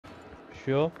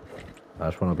Sure? I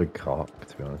just want a big cock,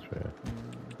 to be honest with you.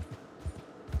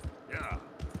 Yeah.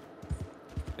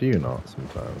 Do you not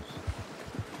sometimes?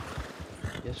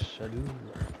 Yes, I do.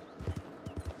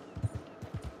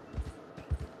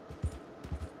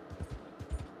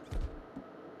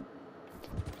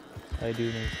 I do,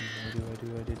 Nathan.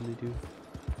 I diddly do.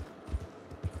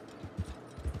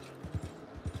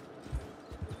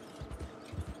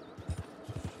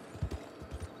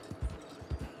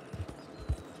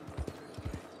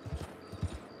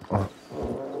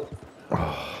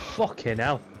 Fucking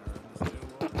hell.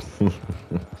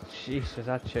 Jesus,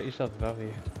 I'd check yourself if I were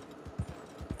you.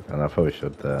 And I probably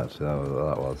should actually,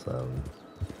 that was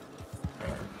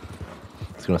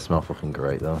it's gonna smell fucking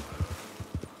great though.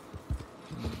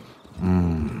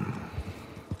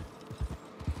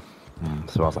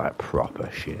 Smells like proper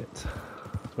shit.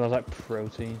 Smells like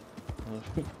protein.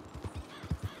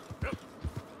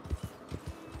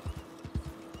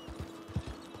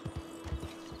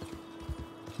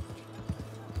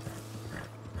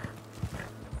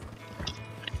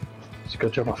 It's a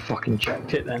good job I fucking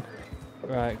checked it then.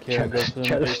 Right, Kieran,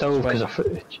 Check the stove because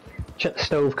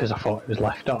I thought it was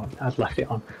left on. I'd left it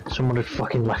on. Someone had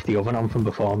fucking left the oven on from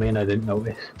before me and I didn't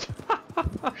notice.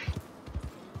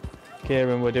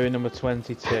 Kieran, we're doing number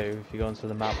 22. If you go onto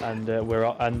the map, and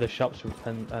the shops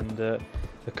and the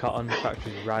cotton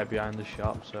factory is right behind the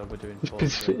shop, so we're doing.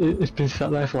 It's been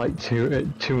sat there for like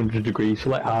 200 degrees for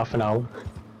like half an hour.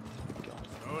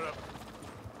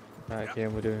 Right,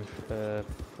 Kieran, we're doing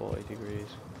 40 degrees.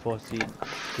 40,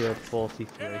 field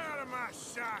 43.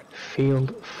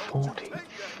 Field 43.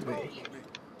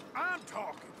 I'm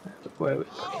talking. Where was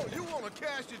Oh, you want to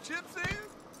cash your chips in?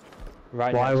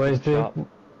 Right. Why? Next to the shop.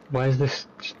 Where's this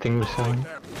thing saying?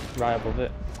 Right above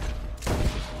it.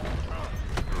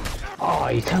 Oh,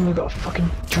 you tell me we've got to fucking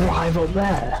drive up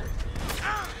there?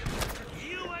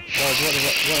 Well, do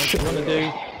you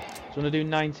want to do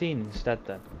 19 instead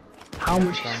then? How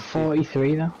much is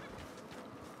 43 though?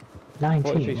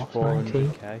 19, what's 19?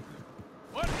 400k.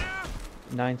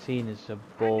 19 is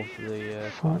above the...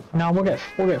 No, we'll get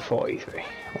 43.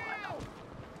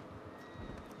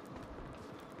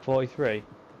 43?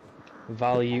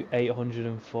 Value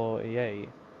 848.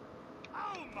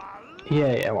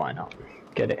 Yeah, why not?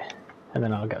 Get it, and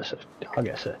then I'll get us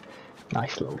a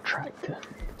nice little tractor.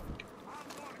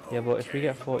 Yeah, but if we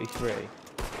get 43,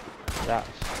 that's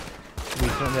we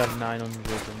currently have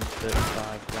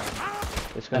 935 grand.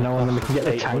 It's And then we can get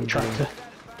the tank tractor.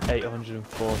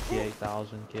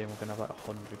 848,000 k. We're gonna have like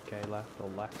 100k left or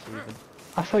less even.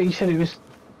 I thought you said it was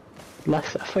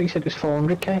less. I thought you said it was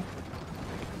 400k.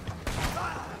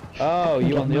 Oh,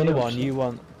 you want the other one? You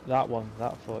want that one?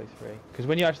 That 43? Because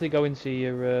when you actually go into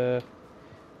your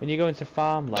when you go into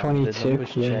farmland, the 22,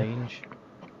 numbers yeah. change.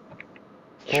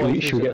 Should we get